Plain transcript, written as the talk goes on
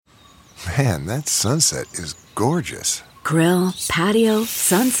Man, that sunset is gorgeous. Grill, patio,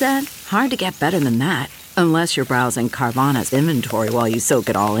 sunset. Hard to get better than that. Unless you're browsing Carvana's inventory while you soak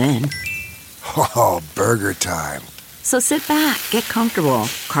it all in. Oh, burger time. So sit back, get comfortable.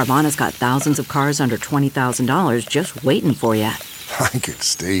 Carvana's got thousands of cars under $20,000 just waiting for you. I could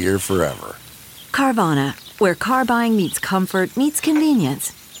stay here forever. Carvana, where car buying meets comfort meets convenience.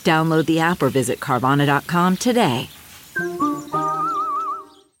 Download the app or visit Carvana.com today.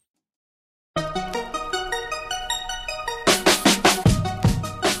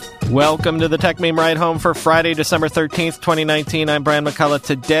 Welcome to the Tech Meme Ride Home for Friday, December 13th, 2019. I'm Brian McCullough.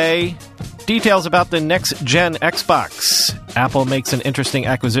 Today, details about the next-gen Xbox. Apple makes an interesting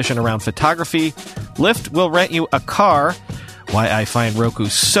acquisition around photography. Lyft will rent you a car. Why I find Roku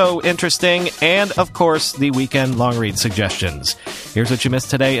so interesting. And, of course, the weekend long-read suggestions. Here's what you missed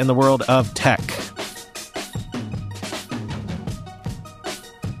today in the world of tech.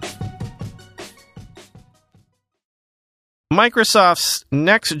 Microsoft's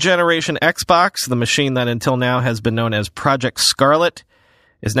next-generation Xbox, the machine that until now has been known as Project Scarlet,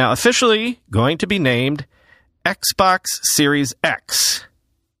 is now officially going to be named Xbox Series X.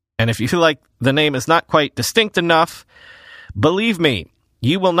 And if you feel like the name is not quite distinct enough, believe me,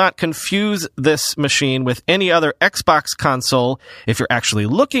 you will not confuse this machine with any other Xbox console if you're actually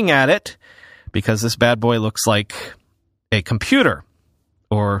looking at it, because this bad boy looks like a computer,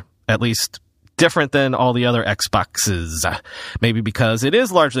 or at least different than all the other Xboxes. Maybe because it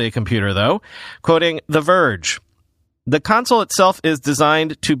is largely a computer, though. Quoting The Verge, the console itself is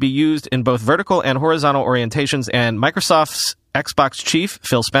designed to be used in both vertical and horizontal orientations, and Microsoft's Xbox chief,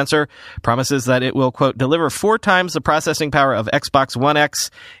 Phil Spencer, promises that it will, quote, deliver 4 times the processing power of Xbox One X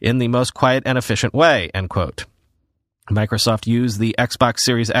in the most quiet and efficient way, end quote. Microsoft used the Xbox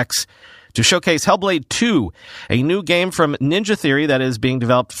Series X to showcase Hellblade 2, a new game from Ninja Theory that is being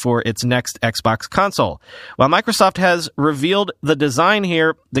developed for its next Xbox console. While Microsoft has revealed the design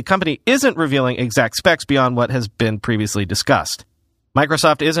here, the company isn't revealing exact specs beyond what has been previously discussed.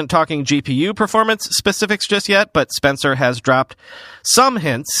 Microsoft isn't talking GPU performance specifics just yet, but Spencer has dropped some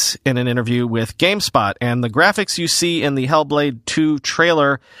hints in an interview with GameSpot, and the graphics you see in the Hellblade 2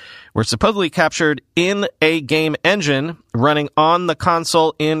 trailer were supposedly captured in a game engine running on the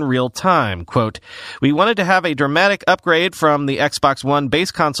console in real time. Quote, we wanted to have a dramatic upgrade from the Xbox One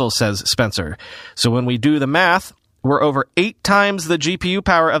base console, says Spencer. So when we do the math, we're over 8 times the GPU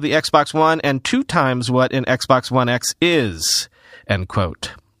power of the Xbox One and 2 times what an Xbox One X is, end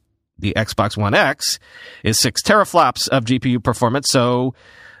quote. The Xbox One X is 6 teraflops of GPU performance, so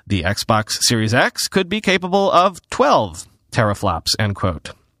the Xbox Series X could be capable of 12 teraflops, end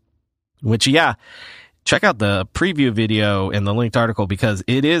quote. Which, yeah, check out the preview video in the linked article because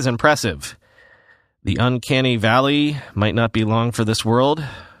it is impressive. The uncanny valley might not be long for this world.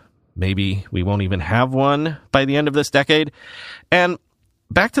 Maybe we won't even have one by the end of this decade. And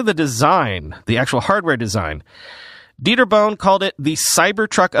back to the design, the actual hardware design. Dieter Bohn called it the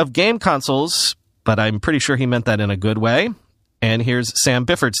Cybertruck of game consoles, but I'm pretty sure he meant that in a good way. And here's Sam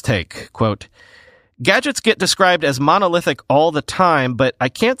Bifford's take, quote, gadgets get described as monolithic all the time, but I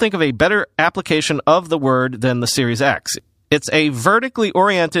can't think of a better application of the word than the Series X. It's a vertically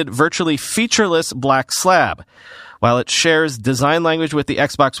oriented, virtually featureless black slab. While it shares design language with the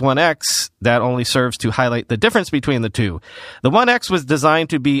Xbox One X, that only serves to highlight the difference between the two. The One X was designed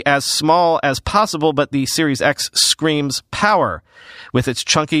to be as small as possible, but the Series X screams power. With its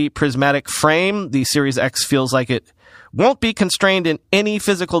chunky, prismatic frame, the Series X feels like it won't be constrained in any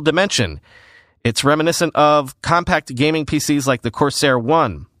physical dimension. It's reminiscent of compact gaming PCs like the Corsair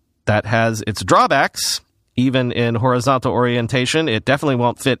One. That has its drawbacks. Even in horizontal orientation, it definitely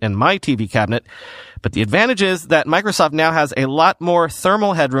won't fit in my TV cabinet. But the advantage is that Microsoft now has a lot more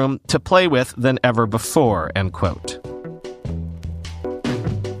thermal headroom to play with than ever before, end quote.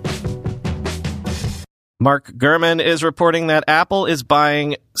 Mark Gurman is reporting that Apple is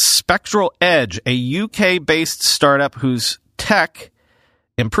buying Spectral Edge, a UK-based startup whose tech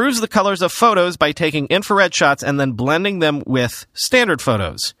improves the colors of photos by taking infrared shots and then blending them with standard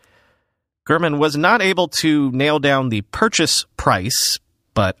photos. Gurman was not able to nail down the purchase price,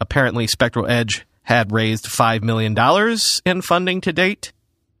 but apparently Spectral Edge had raised $5 million in funding to date.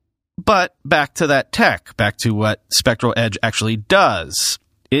 But back to that tech, back to what Spectral Edge actually does.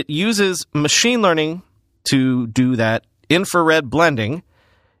 It uses machine learning to do that infrared blending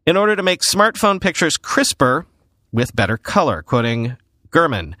in order to make smartphone pictures crisper with better color, quoting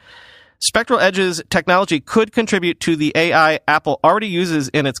Gurman. Spectral Edge's technology could contribute to the AI Apple already uses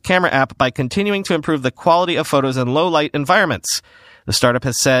in its camera app by continuing to improve the quality of photos in low-light environments. The startup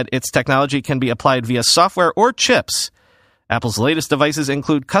has said its technology can be applied via software or chips. Apple's latest devices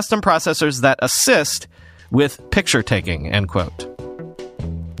include custom processors that assist with picture taking, end quote.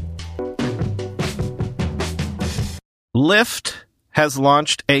 Lyft has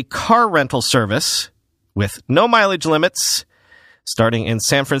launched a car rental service with no mileage limits starting in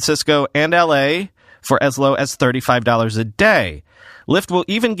San Francisco and LA for as low as $35 a day. Lyft will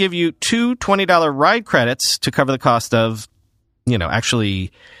even give you two $20 ride credits to cover the cost of,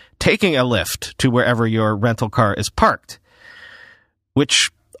 actually taking a Lyft to wherever your rental car is parked,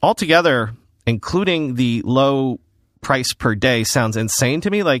 which altogether, including the low price per day, sounds insane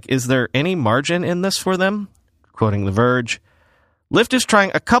to me. Like, is there any margin in this for them? Quoting The Verge, Lyft is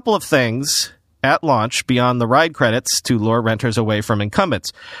trying a couple of things at launch beyond the ride credits to lure renters away from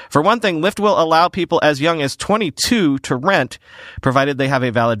incumbents. For one thing, Lyft will allow people as young as 22 to rent, provided they have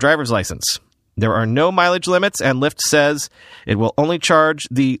a valid driver's license. There are no mileage limits, and Lyft says it will only charge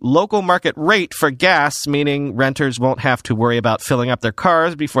the local market rate for gas, meaning renters won't have to worry about filling up their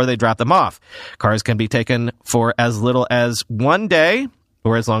cars before they drop them off. Cars can be taken for as little as 1 day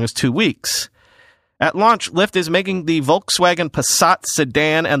or as long as 2 weeks. At launch, Lyft is making the Volkswagen Passat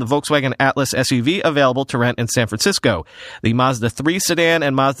sedan and the Volkswagen Atlas SUV available to rent in San Francisco. The Mazda 3 sedan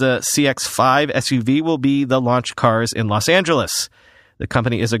and Mazda CX-5 SUV will be the launch cars in Los Angeles. The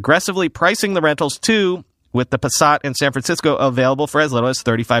company is aggressively pricing the rentals too, with the Passat in San Francisco available for as little as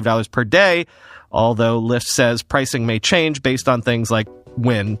 $35 per day, although Lyft says pricing may change based on things like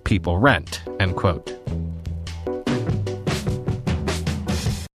when people rent, end quote.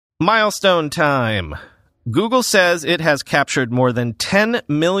 Milestone time. Google says it has captured more than 10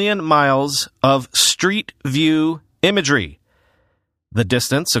 million miles of street view imagery. The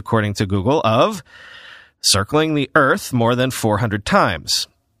distance, according to Google, of circling the Earth more than 400 times.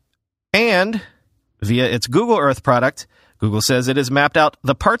 And via its Google Earth product, Google says it has mapped out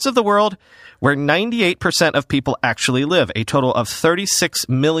the parts of the world where 98% of people actually live, a total of 36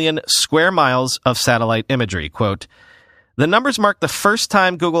 million square miles of satellite imagery. Quote, the numbers mark the first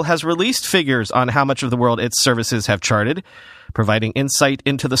time Google has released figures on how much of the world its services have charted, providing insight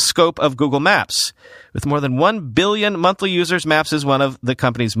into the scope of Google Maps. With more than 1 billion monthly users, Maps is one of the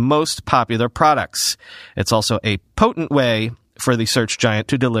company's most popular products. It's also a potent way for the search giant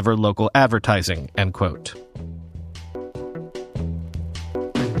to deliver local advertising, end quote.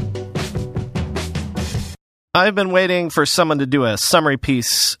 I've been waiting for someone to do a summary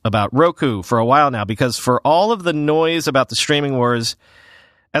piece about Roku for a while now, because for all of the noise about the streaming wars,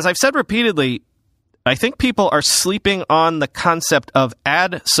 as I've said repeatedly, I think people are sleeping on the concept of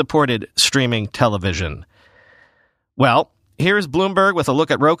ad-supported streaming television. Well, here's Bloomberg with a look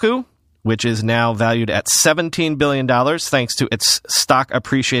at Roku, which is now valued at $17 billion thanks to its stock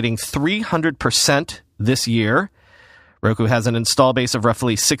appreciating 300% this year. Roku has an install base of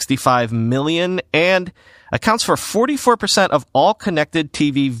roughly 65 million and accounts for 44% of all connected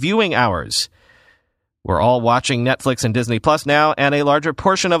TV viewing hours. We're all watching Netflix and Disney Plus now, and a larger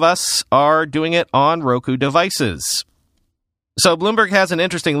portion of us are doing it on Roku devices. So Bloomberg has an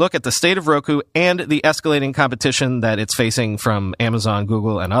interesting look at the state of Roku and the escalating competition that it's facing from Amazon,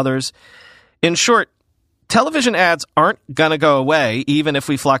 Google, and others. In short, television ads aren't going to go away, even if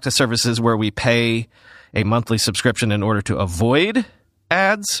we flock to services where we pay a monthly subscription in order to avoid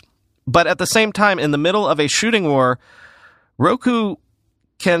ads. But at the same time, in the middle of a shooting war, Roku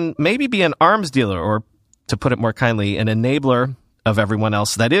can maybe be an arms dealer, or to put it more kindly, an enabler of everyone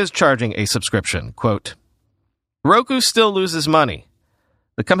else that is charging a subscription. Quote, Roku still loses money.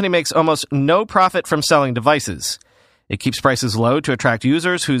 The company makes almost no profit from selling devices. It keeps prices low to attract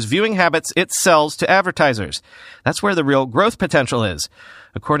users whose viewing habits it sells to advertisers. That's where the real growth potential is.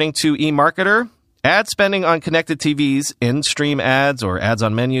 According to eMarketer, ad spending on connected TVs, in-stream ads, or ads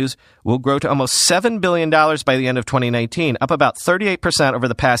on menus will grow to almost $7 billion by the end of 2019, up about 38% over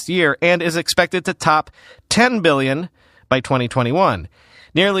the past year, and is expected to top $10 billion by 2021.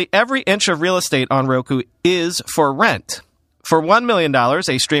 Nearly every inch of real estate on Roku is for rent. For $1 million,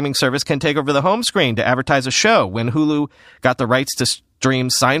 a streaming service can take over the home screen to advertise a show. When Hulu got the rights to stream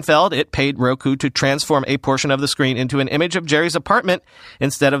Seinfeld, it paid Roku to transform a portion of the screen into an image of Jerry's apartment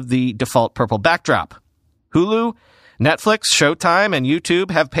instead of the default purple backdrop. Hulu, Netflix, Showtime, and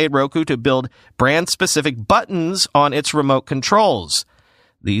YouTube have paid Roku to build brand-specific buttons on its remote controls.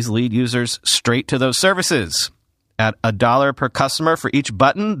 These lead users straight to those services. At $1 per customer for each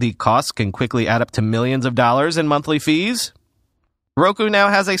button, the cost can quickly add up to millions of dollars in monthly fees. Roku now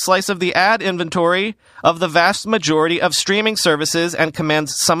has a slice of the ad inventory of the vast majority of streaming services and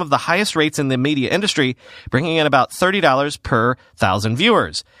commands some of the highest rates in the media industry, bringing in about $30 per 1,000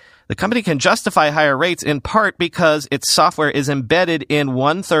 viewers. The company can justify higher rates in part because its software is embedded in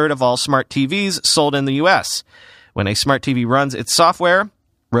 1/3 of all smart TVs sold in the U.S. When a smart TV runs its software,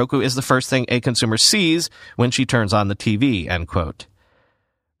 Roku is the first thing a consumer sees when she turns on the TV, end quote.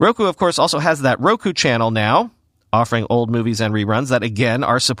 Roku, of course, also has that Roku channel now, offering old movies and reruns that, again,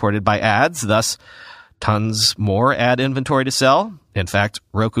 are supported by ads, thus tons more ad inventory to sell. In fact,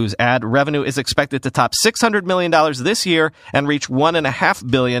 Roku's ad revenue is expected to top $600 million this year and reach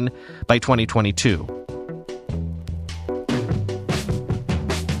 $1.5 billion by 2022.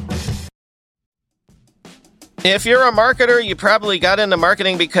 If you're a marketer, you probably got into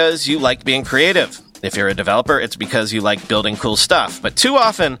marketing because you like being creative. If you're a developer, it's because you like building cool stuff. But too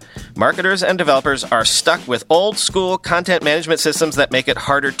often, marketers and developers are stuck with old-school content management systems that make it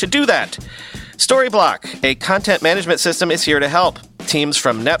harder to do that. Storyblock, a content management system, is here to help. Teams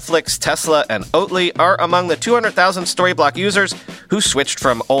from Netflix, Tesla, and Oatly are among the 200,000 Storyblock users who switched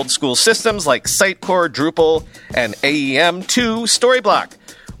from old-school systems like Sitecore, Drupal, and AEM to Storyblock.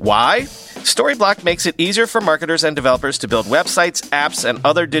 Why? Storyblock makes it easier for marketers and developers to build websites, apps, and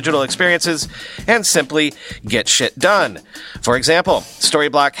other digital experiences and simply get shit done. For example,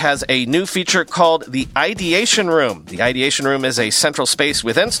 Storyblock has a new feature called the Ideation Room. The Ideation Room is a central space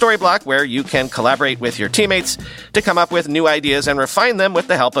within Storyblock where you can collaborate with your teammates to come up with new ideas and refine them with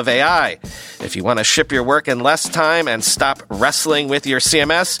the help of AI. If you want to ship your work in less time and stop wrestling with your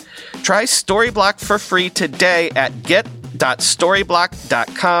CMS, try Storyblock for free today at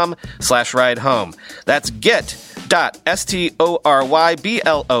get.storyblock.com/ridehome. That's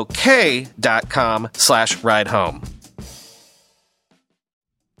get.storyblock.com/ridehome.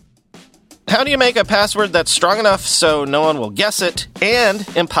 How do you make a password that's strong enough so no one will guess it, and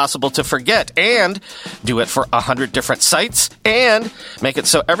impossible to forget, and do it for 100 different sites, and make it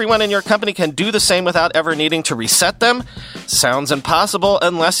so everyone in your company can do the same without ever needing to reset them? Sounds impossible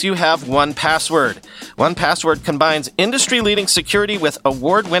unless you have 1Password. 1Password combines industry-leading security with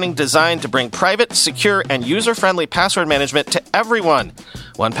award-winning design to bring private, secure, and user-friendly password management to everyone.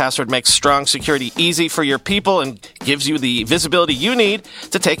 1Password makes strong security easy for your people and gives you the visibility you need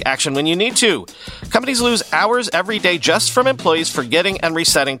to take action when you need to. Companies lose hours every day just from employees forgetting and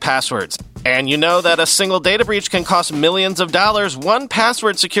resetting passwords. And you know that a single data breach can cost millions of dollars.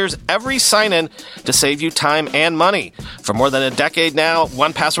 1Password secures every sign-in to save you time and money. For more than a decade now,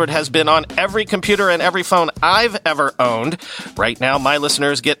 1Password has been on every computer and every phone I've ever owned. Right now, my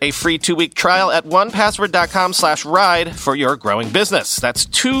listeners get a free 2-week trial at 1password.com/ride for your growing business. That's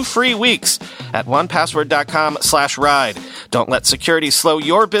 2 free weeks at 1password.com/ride. Don't let security slow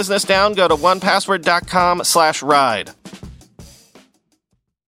your business down. Go to 1password.com/ride.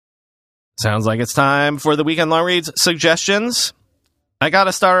 Sounds like it's time for the Weekend Long Reads suggestions. I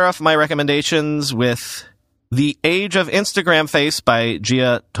gotta start off my recommendations with The Age of Instagram Face by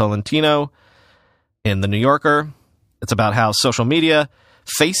Gia Tolentino in The New Yorker. It's about how social media,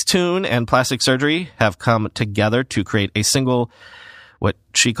 Facetune, and plastic surgery have come together to create a single, what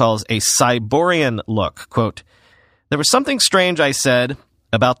she calls a Cyborian look. Quote, "There was something strange," I said,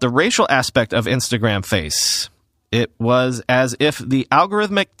 "about the racial aspect of Instagram Face. It was as if the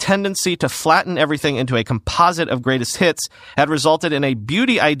algorithmic tendency to flatten everything into a composite of greatest hits had resulted in a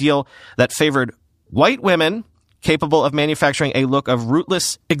beauty ideal that favored white women capable of manufacturing a look of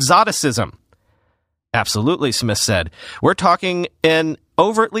rootless exoticism." Absolutely, Smith said. We're talking an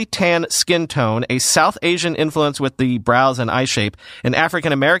overtly tan skin tone, a South Asian influence with the brows and eye shape, an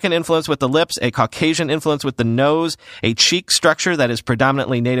African American influence with the lips, a Caucasian influence with the nose, a cheek structure that is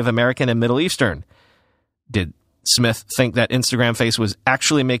predominantly Native American and Middle Eastern. Did Smith think that Instagram Face was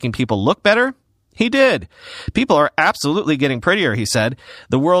actually making people look better? He did. People are absolutely getting prettier, he said.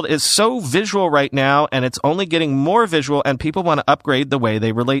 The world is so visual right now, and it's only getting more visual, and people want to upgrade the way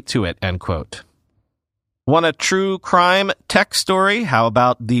they relate to it, end quote. Want a true crime tech story? How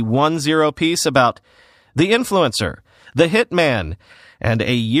about the 1-0 piece about the influencer, the hitman, and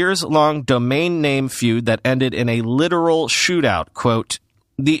a years-long domain name feud that ended in a literal shootout? Quote,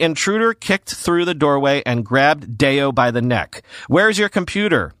 "The intruder kicked through the doorway and grabbed Deo by the neck. 'Where's your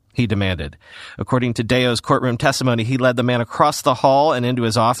computer?' he demanded. According to Deo's courtroom testimony, he led the man across the hall and into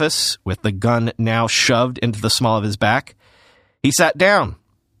his office, with the gun now shoved into the small of his back. He sat down.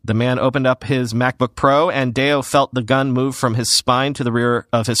 The man opened up his MacBook Pro, and Deo felt the gun move from his spine to the rear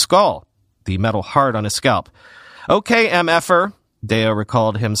of his skull, the metal hard on his scalp. 'Okay, MFer,' Deo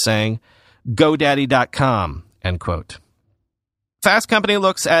recalled him saying, 'GoDaddy.com,' end quote. Fast Company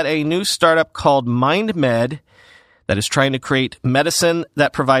looks at a new startup called MindMed that is trying to create medicine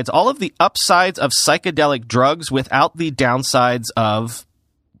that provides all of the upsides of psychedelic drugs without the downsides of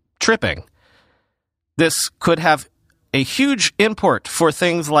tripping. This could have a huge import for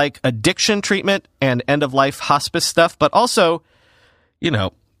things like addiction treatment and end-of-life hospice stuff, but also,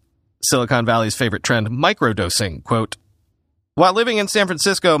 Silicon Valley's favorite trend, microdosing. Quote, while living in San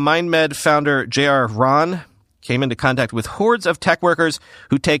Francisco, MindMed founder J.R. Rahn came into contact with hordes of tech workers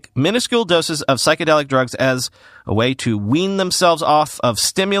who take minuscule doses of psychedelic drugs as a way to wean themselves off of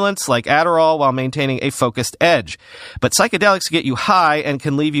stimulants like Adderall while maintaining a focused edge. But psychedelics get you high and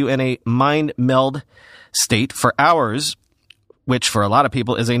can leave you in a mind meld state for hours, which for a lot of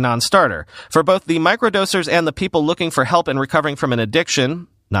people is a non-starter. For both the microdosers and the people looking for help in recovering from an addiction,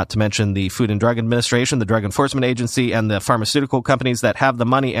 not to mention the Food and Drug Administration, the Drug Enforcement Agency, and the pharmaceutical companies that have the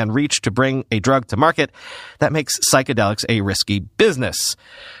money and reach to bring a drug to market, that makes psychedelics a risky business.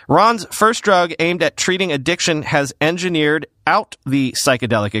 Rahn's first drug aimed at treating addiction has engineered out the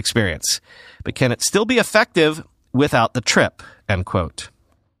psychedelic experience. But can it still be effective without the trip? End quote.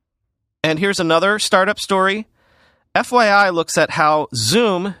 And here's another startup story. FYI looks at how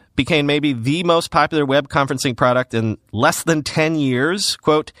Zoom became maybe the most popular web conferencing product in less than 10 years.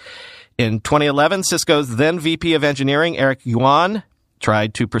 Quote, in 2011, Cisco's then VP of Engineering, Eric Yuan,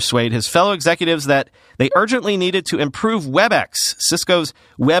 tried to persuade his fellow executives that they urgently needed to improve WebEx, Cisco's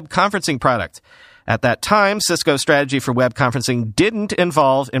web conferencing product. At that time, Cisco's strategy for web conferencing didn't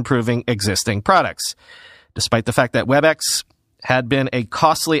involve improving existing products. Despite the fact that WebEx had been a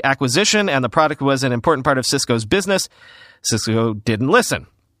costly acquisition and the product was an important part of Cisco's business, Cisco didn't listen.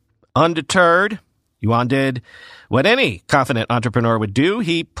 Undeterred, Yuan did what any confident entrepreneur would do.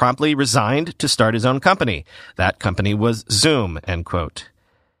 He promptly resigned to start his own company. That company was Zoom, end quote.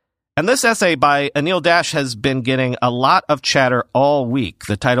 And this essay by Anil Dash has been getting a lot of chatter all week.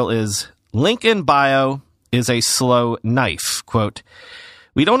 The title is Link in Bio is a Slow Knife. Quote,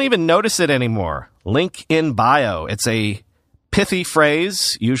 we don't even notice it anymore. Link in Bio. It's a pithy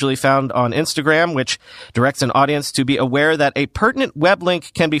phrase, usually found on Instagram, which directs an audience to be aware that a pertinent web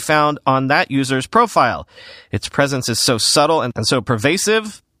link can be found on that user's profile. Its presence is so subtle and so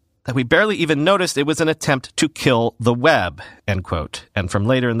pervasive that we barely even noticed it was an attempt to kill the web, end quote. And from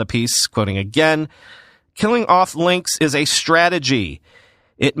later in the piece, quoting again, killing off links is a strategy.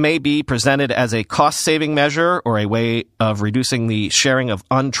 It may be presented as a cost-saving measure or a way of reducing the sharing of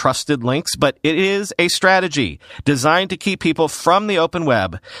untrusted links, but it is a strategy designed to keep people from the open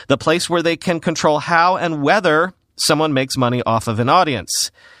web, the place where they can control how and whether someone makes money off of an audience.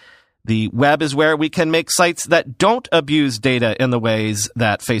 The web is where we can make sites that don't abuse data in the ways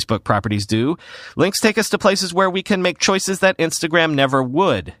that Facebook properties do. Links take us to places where we can make choices that Instagram never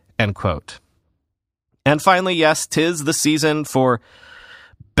would, end quote. And finally, yes, 'tis the season for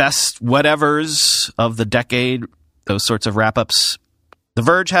best whatevers of the decade, those sorts of wrap-ups. The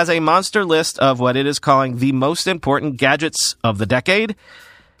Verge has a monster list of what it is calling the most important gadgets of the decade.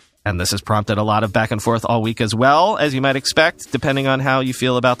 And this has prompted a lot of back and forth all week as well, as you might expect, depending on how you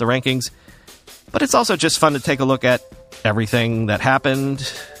feel about the rankings. But it's also just fun to take a look at everything that happened,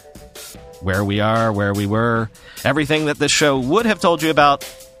 where we are, where we were, everything that this show would have told you about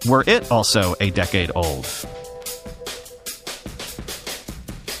were it also a decade old.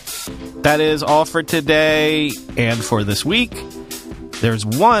 That is all for today and for this week. There's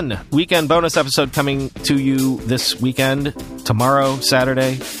one weekend bonus episode coming to you this weekend, tomorrow,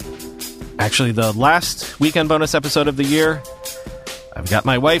 Saturday. Actually, the last weekend bonus episode of the year. I've got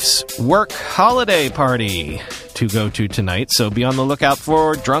my wife's work holiday party to go to tonight, so be on the lookout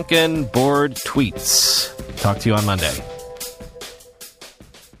for drunken, bored tweets. Talk to you on Monday.